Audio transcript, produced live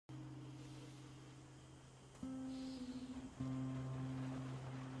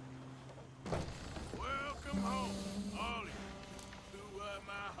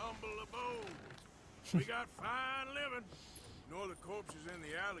We got fine living. Ignore the corpses and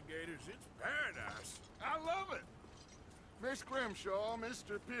the alligators. It's paradise. I love it. Miss Grimshaw,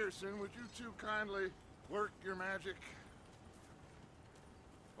 Mr. Pearson, would you two kindly work your magic?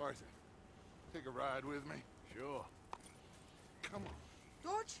 Arthur, take a ride with me. Sure. Come on.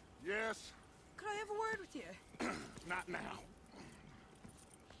 George, Yes? could I have a word with you? Not now.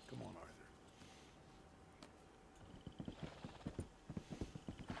 Come on, Arthur.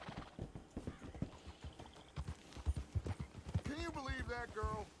 Can you believe that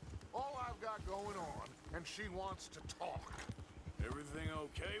girl? All I've got going on, and she wants to talk. Everything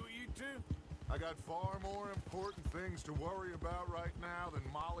okay with you two? I got far more important things to worry about right now than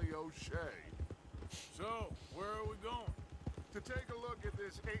Molly O'Shea. So, where are we going? To take a look at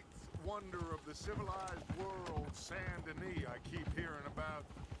this eighth wonder of the civilized world, Saint Denis, I keep hearing about.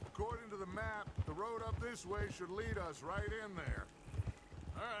 According to the map, the road up this way should lead us right in there.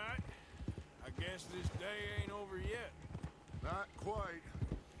 All right. I guess this day ain't over yet. Not quite.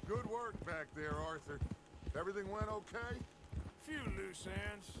 Good work back there, Arthur. Everything went okay? Few loose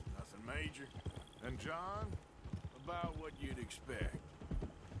ends, nothing major. And John? About what you'd expect.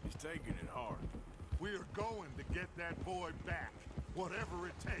 He's taking it hard. We are going to get that boy back, whatever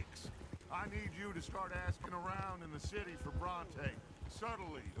it takes. I need you to start asking around in the city for Bronte.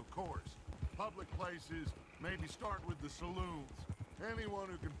 Subtly, of course. Public places, maybe start with the saloons. Anyone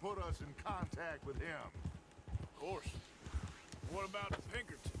who can put us in contact with him. Of course. What about the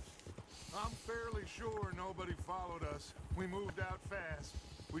Pinkertons? I'm fairly sure nobody followed us. We moved out fast.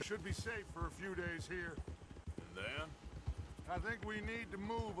 We should be safe for a few days here. And then? I think we need to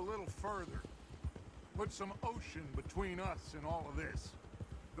move a little further. Put some ocean between us and all of this.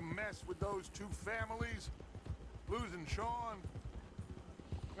 The mess with those two families, losing Sean.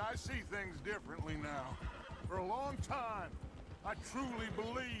 I see things differently now. For a long time, I truly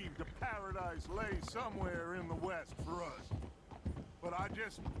believed a paradise lay somewhere in the West for us. But I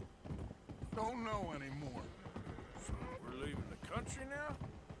just don't know anymore. So we're leaving the country now?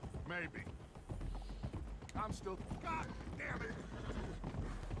 Maybe. I'm still... God damn it!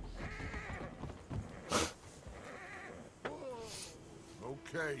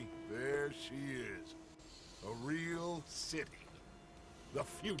 Okay, there she is. A real city. The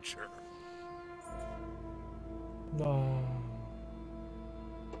future. No.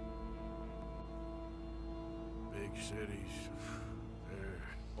 Big cities. They're...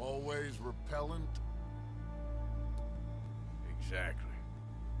 Always repellent. Exactly.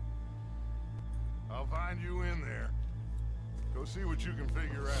 I'll find you in there. Go see what you can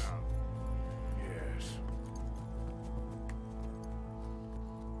figure out. Yes.